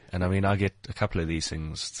 And I mean, I get a couple of these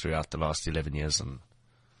things throughout the last 11 years, and,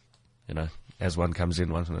 as one comes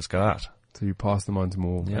in, one must go out. So you pass them on to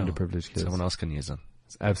more Yeah. underprivileged kids. Someone else can use them.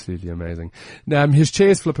 It's absolutely amazing. Now, his chair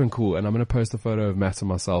is flipping cool, and I'm going to post a photo of Matt and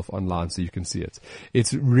myself online so you can see it.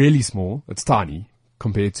 It's really small. It's tiny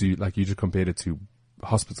compared to, like you just compared it to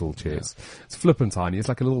hospital chairs. Yeah. It's flipping tiny. It's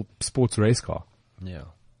like a little sports race car. Yeah.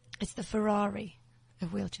 It's the Ferrari of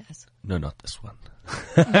wheelchairs. No, not this one.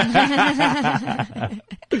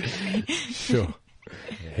 Sure.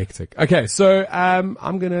 Yeah. Hectic. Okay, so I'm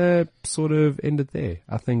going to sort of end it there.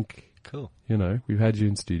 I think... Cool. We've had you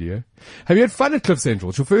in studio. Have you had fun at Cliff Central?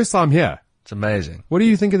 It's your first time here. It's amazing. What do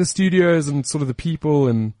you think of the studios and sort of the people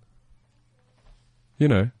and,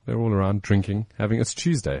 they're all around drinking, it's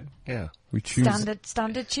Tuesday. Yeah. We choose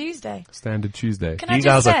Standard Tuesday. Standard Tuesday. Can I You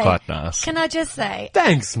just guys are say- quite nice. Can I just say,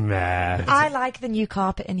 Thanks, Matt. I like the new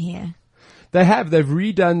carpet in here. They've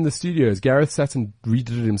redone the studios. Gareth sat and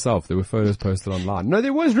redid it himself. There were photos posted online. No,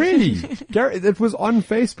 there was really. Gareth, it was on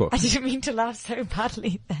Facebook. I didn't mean to laugh so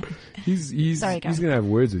badly then. He's Sorry, going Gareth. to have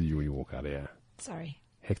words with you when you walk out of here. Sorry.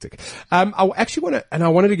 Hectic. I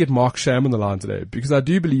wanted to get Mark Sham on the line today because I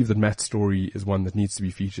do believe that Matt's story is one that needs to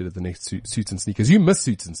be featured at the next Suits and Sneakers. You miss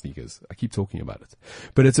Suits and Sneakers. I keep talking about it,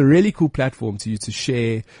 but it's a really cool platform to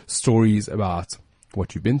share stories about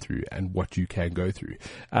what you've been through and what you can go through.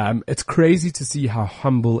 It's crazy to see how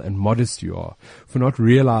humble and modest you are for not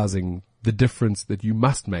realizing the difference that you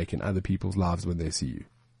must make in other people's lives when they see you.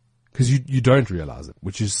 Because you don't realize it,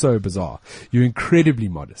 which is so bizarre. You're incredibly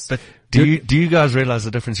modest. But do you guys realize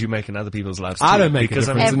the difference you make in other people's lives too? I don't make Because,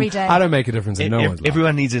 a difference. Every day. I don't make a difference in no one's life.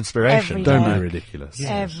 everyone needs inspiration. Every Don't day. be ridiculous.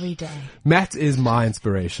 Every day. Matt is my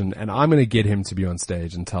inspiration, and I'm going to get him to be on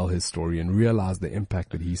stage and tell his story and realize the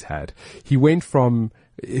impact that he's had. He went from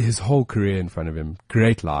his whole career in front of him,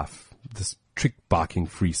 great life, this trick barking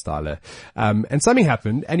freestyler, and something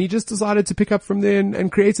happened, and he just decided to pick up from there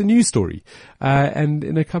and create a new story. And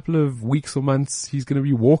in a couple of weeks or months, he's going to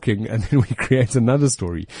be walking, and then we create another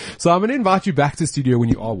story. So I'm going to invite you back to studio when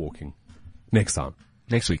you are walking next time.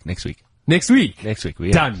 Next week. Next week. Next week.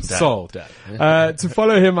 We Done. Sold. To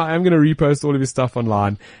follow him, I am going to repost all of his stuff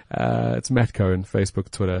online. It's Matt Cohen,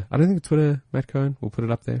 Facebook, Twitter. I don't think Twitter, Matt Cohen. We'll put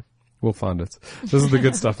it up there. We'll find it. This is the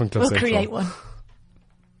good stuff on Cliff We'll Central. create one.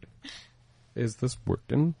 Is this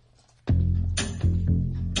working?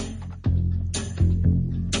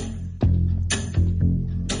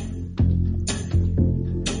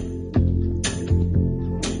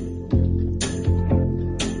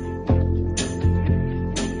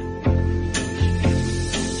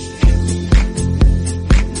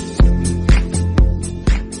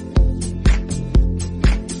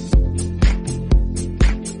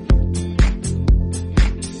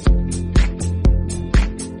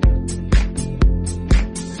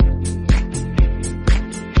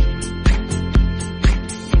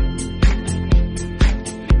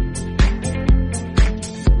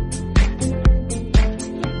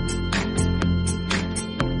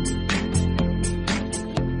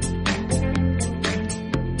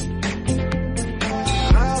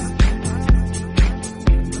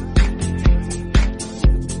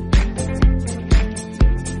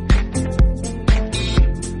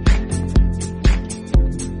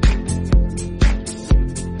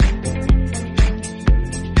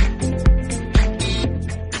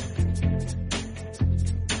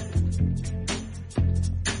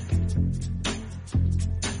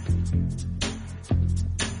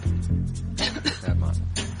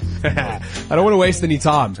 I don't want to waste any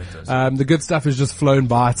time. The good stuff has just flown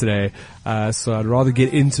by today, so I'd rather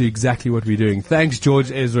get into exactly what we're doing. Thanks,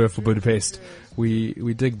 George Ezra, for Budapest.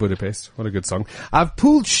 We dig Budapest. What a good song. I've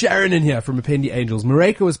pulled Sharon in here from Appendi Angels.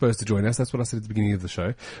 Mareka was supposed to join us. That's what I said at the beginning of the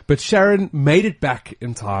show. But Sharon made it back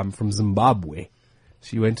in time from Zimbabwe.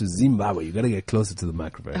 She went to Zimbabwe. You got to get closer to the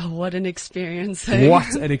microphone. Oh, what an experience. Eh? What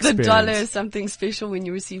an experience. The dollar is something special when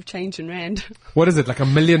you receive change in rand. What is it, like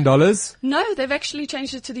 $1 million? No, they've actually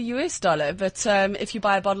changed it to the US dollar. But if you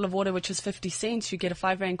buy a bottle of water, which was 50 cents, you get a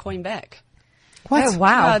 5 rand coin back. What? Oh,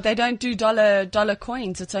 wow. They don't do dollar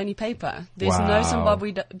coins. It's only paper. There's Wow. no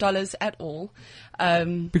Zimbabwe dollars at all.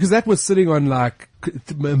 Because that was sitting on like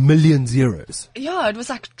millions euros. Yeah, it was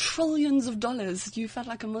like trillions of dollars. You felt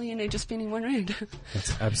like a millionaire just spending 1 rand.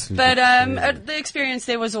 That's absolutely But the experience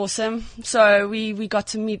there was awesome. So we got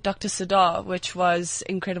to meet Dr. Sadar, which was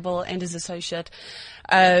incredible, and his associate.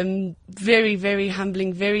 Very, very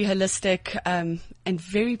humbling, very holistic, and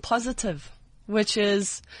very positive, which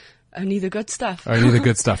is only the good stuff. Only the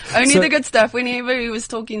good stuff. Only So- the good stuff. Whenever he was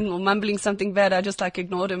talking or mumbling something bad, I just like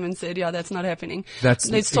ignored him and said, yeah, that's not happening. Let's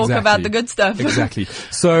talk exactly. about the good stuff. Exactly.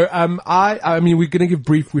 So, I mean, we're going to give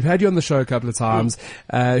brief. We've had you on the show a couple of times.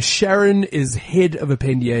 Sharon is head of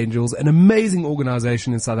Appendi Angels, an amazing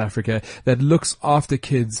organization in South Africa that looks after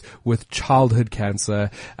kids with childhood cancer.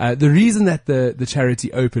 The reason that the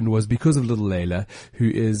charity opened was because of little Layla, who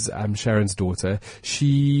is Sharon's daughter.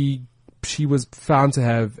 She was found to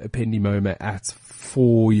have ependymoma at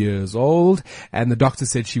 4 years old, and the doctor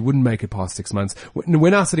said she wouldn't make it past 6 months.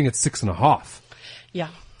 We're now sitting at 6.5. Yeah.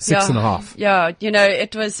 6.5. Yeah, you know,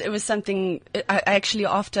 it was something, I actually,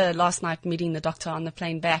 after last night meeting the doctor on the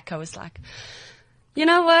plane back, I was like, you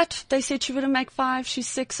know what? They said she wouldn't make 5, she's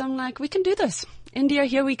 6. I'm like, we can do this. India,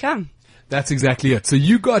 here we come. That's exactly it. So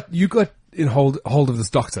you got in hold of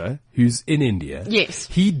this doctor who's in India. Yes.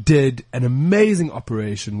 He did an amazing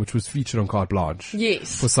operation which was featured on Carte Blanche.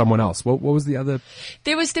 Yes. For someone else. What was the other?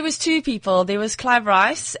 There was 2 people. There was Clive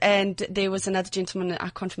Rice and there was another gentleman. I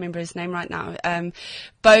can't remember his name right now.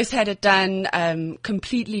 Both had it done,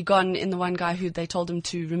 completely gone in the one guy who they told him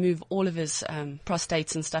to remove all of his,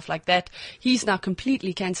 prostates and stuff like that. He's now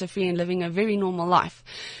completely cancer free and living a very normal life.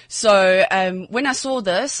 So, when I saw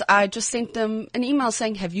this, I just sent them an email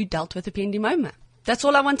saying, have you dealt with ependymoma? That's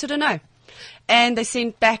all I wanted to know. And they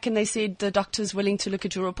sent back and they said, the doctor's willing to look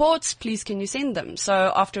at your reports. Please, can you send them?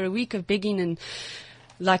 So after a week of begging and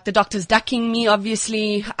like the doctors ducking me,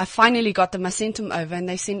 obviously, I finally got them. I sent them over and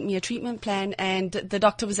they sent me a treatment plan, and the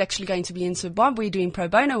doctor was actually going to be in Zimbabwe doing pro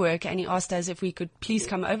bono work, and he asked us if we could please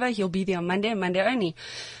come over. He'll be there on Monday and Monday only.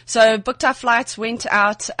 So booked our flights, went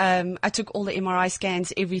out. I took all the MRI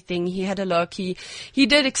scans, everything. He had a look. He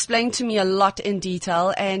did explain to me a lot in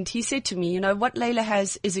detail, and he said to me, you know, what Layla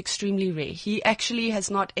has is extremely rare. He actually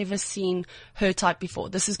has not ever seen her type before.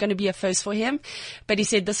 This is going to be a first for him, but he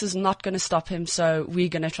said this is not going to stop him, so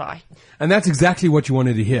we're going to try. And that's exactly what you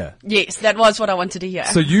wanted to hear. Yes, that was what I wanted to hear.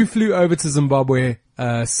 So you flew over to Zimbabwe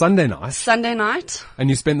Sunday night, Sunday night. and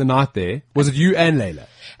you spent the night there. Was it you and Layla?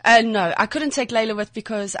 No, I couldn't take Layla with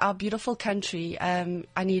because our beautiful country,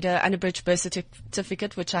 I need an unabridged birth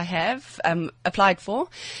certificate, which I have applied for,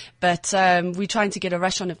 but we're trying to get a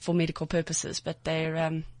rush on it for medical purposes. But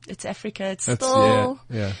it's Africa. It's still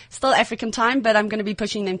African time, but I'm going to be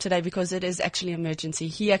pushing them today because it is actually emergency.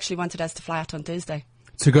 He actually wanted us to fly out on Thursday.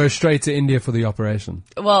 To go straight to India for the operation.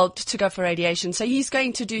 Well, to go for radiation. So he's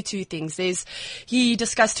going to do two things. He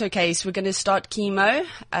discussed her case. We're going to start chemo,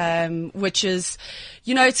 which is,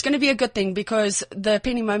 it's going to be a good thing because the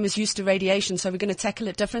ependymoma is used to radiation. So we're going to tackle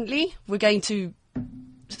it differently. We're going to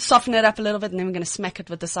soften it up a little bit and then we're going to smack it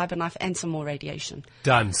with the cyber knife and some more radiation.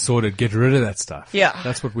 Done. Sorted. Get rid of that stuff. Yeah.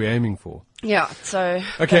 That's what we're aiming for. Yeah, so...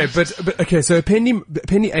 Okay, so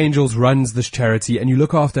Penny Angels runs this charity and you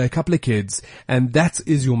look after a couple of kids and that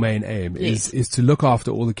is your main aim, is to look after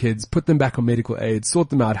all the kids, put them back on medical aid, sort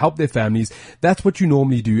them out, help their families. That's what you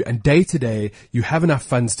normally do, and day to day, you have enough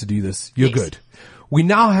funds to do this. You're good. We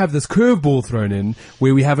now have this curveball thrown in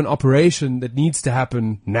where we have an operation that needs to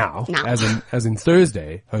happen now. As in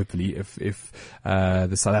Thursday, hopefully, if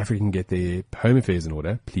the South African get their home affairs in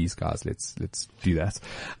order. Please, guys, let's do that.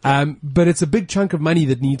 But it's a big chunk of money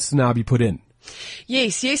that needs to now be put in.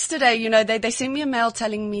 Yes, yesterday, they sent me a mail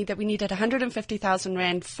telling me that we needed 150,000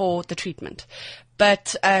 Rand for the treatment.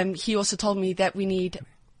 But he also told me that we need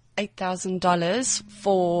 $8,000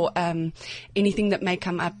 for anything that may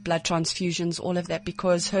come up, blood transfusions, all of that,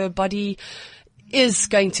 because her body is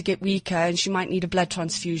going to get weaker and she might need a blood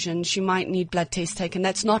transfusion. She might need blood tests taken.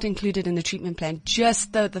 That's not included in the treatment plan.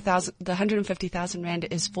 Just the 150,000 Rand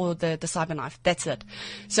is for the cyber knife. That's it.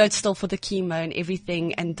 So it's still for the chemo and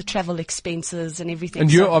everything and the travel expenses and everything.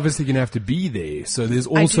 And you're obviously going to have to be there. So there's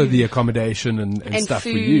also the accommodation and stuff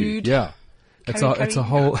food. For you. Yeah. It's a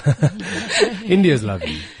whole, India's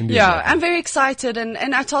lovely. I'm very excited and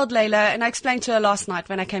I told Layla and I explained to her last night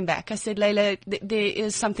when I came back. I said, Layla, there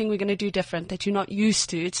is something we're going to do different that you're not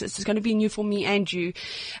used to. It's going to be new for me and you.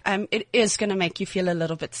 It is going to make you feel a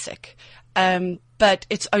little bit sick. But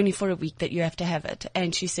it's only for a week that you have to have it.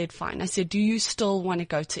 And she said, fine. I said, do you still want to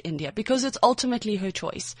go to India? Because it's ultimately her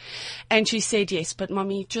choice. And she said, yes, but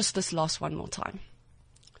mommy, just this last one more time.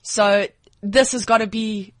 So this has got to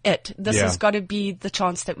be it. This has got to be the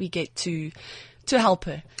chance that we get to help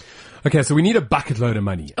her. Okay, so we need a bucket load of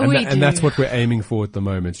money. And that's what we're aiming for at the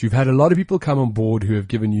moment. You've had a lot of people come on board who have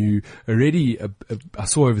given you already, I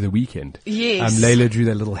saw over the weekend. Yes. Layla drew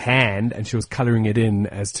that little hand and she was colouring it in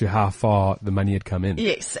as to how far the money had come in.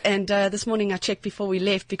 Yes, and this morning I checked before we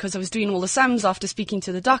left because I was doing all the sums after speaking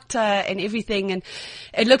to the doctor and everything, and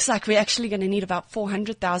it looks like we're actually going to need about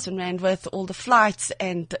 400,000 Rand with all the flights,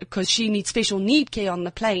 and because she needs special need care on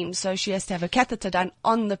the plane, so she has to have a catheter done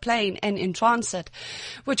on the plane and in transit,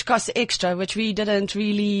 which costs extra, which we didn't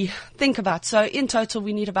really think about. So in total,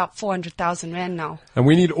 we need about 400,000 Rand now. And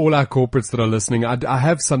we need all our corporates that are listening. I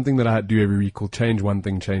have something that I do every week called Change One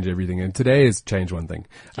Thing, Change Everything. And today is Change One Thing.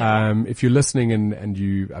 Yeah. If you're listening and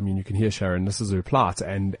you can hear Sharon, this is her plot,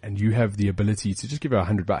 and you have the ability to just give her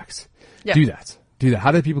 $100. Yeah. Do that.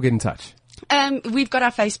 How do people get in touch? We've got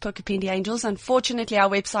our Facebook, Penny Angels. Unfortunately, our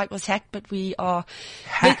website was hacked, but we are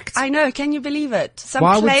hacked. I know. Can you believe it? Some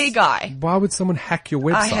guy. Why would someone hack your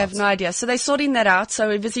website? I have no idea. So they're sorting that out. So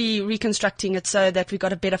we're busy reconstructing it so that we've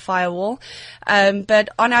got a better firewall. But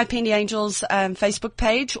on our Penny Angels Facebook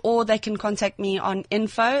page, or they can contact me on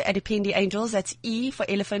info@Penny Angels. That's E for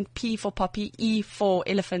elephant, P for poppy, E for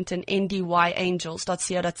elephant, and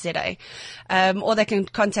ndyangels.co.za. Or they can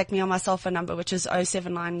contact me on my cell phone number, which is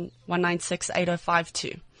 079-196-8052.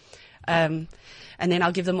 And then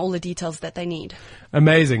I'll give them all the details that they need.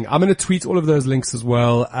 Amazing. I'm going to tweet all of those links as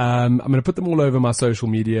well. I'm going to put them all over my social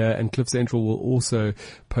media, and Cliff Central will also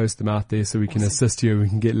post them out there so we can assist you and we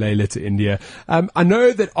can get Layla to India. I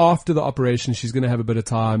know that after the operation, she's going to have a bit of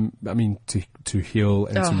time, to heal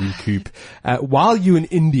and to recoup. While you're in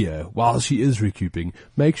India, while she is recouping,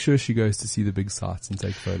 make sure she goes to see the big sites and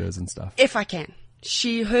take photos and stuff. If I can.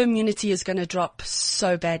 Her immunity is going to drop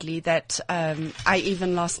so badly that I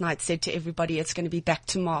even last night said to everybody it's going to be back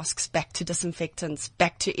to masks, back to disinfectants,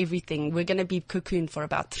 back to everything. We're going to be cocooned for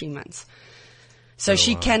about 3 months. So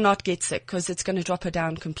she cannot get sick because it's going to drop her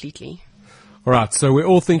down completely. All right, so we're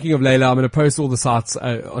all thinking of Layla. I'm going to post all the sites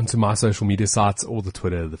onto my social media sites, all the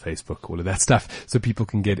Twitter, the Facebook, all of that stuff, so people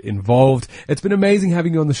can get involved. It's been amazing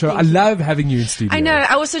having you on the show. I love having you in studio. I know.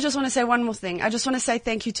 I also just want to say one more thing. I just want to say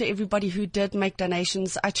thank you to everybody who did make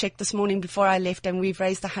donations. I checked this morning before I left, and we've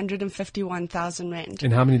raised 151,000 Rand.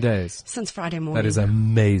 In how many days? Since Friday morning. That is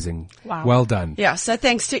amazing. Wow. Well done. Yeah, so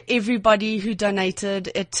thanks to everybody who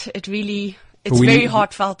donated. It's very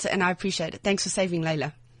heartfelt, and I appreciate it. Thanks for saving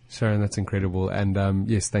Layla. Sharon, that's incredible. And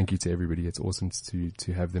yes, thank you to everybody. It's awesome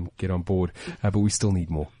to have them get on board. But we still need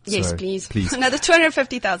more. Yes, So, please. Please. Another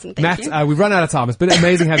 250,000. Thank Matt, you. we've run out of time. It's been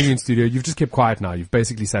amazing having you in studio. You've just kept quiet now. You've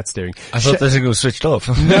basically sat staring. I thought the thing was switched off.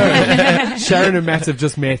 No, Sharon and Matt have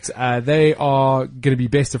just met. They are going to be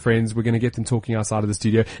best of friends. We're going to get them talking outside of the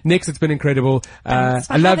studio. Next, it's been incredible. Thanks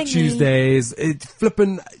for I love having me. Tuesdays.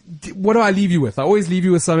 What do I leave you with? I always leave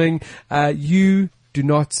you with something.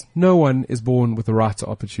 No one is born with the right to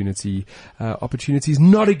opportunity. Opportunity is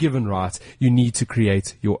not a given right. You need to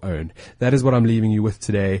create your own. That is what I'm leaving you with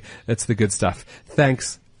today. That's the good stuff.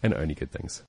 Thanks, and only good things.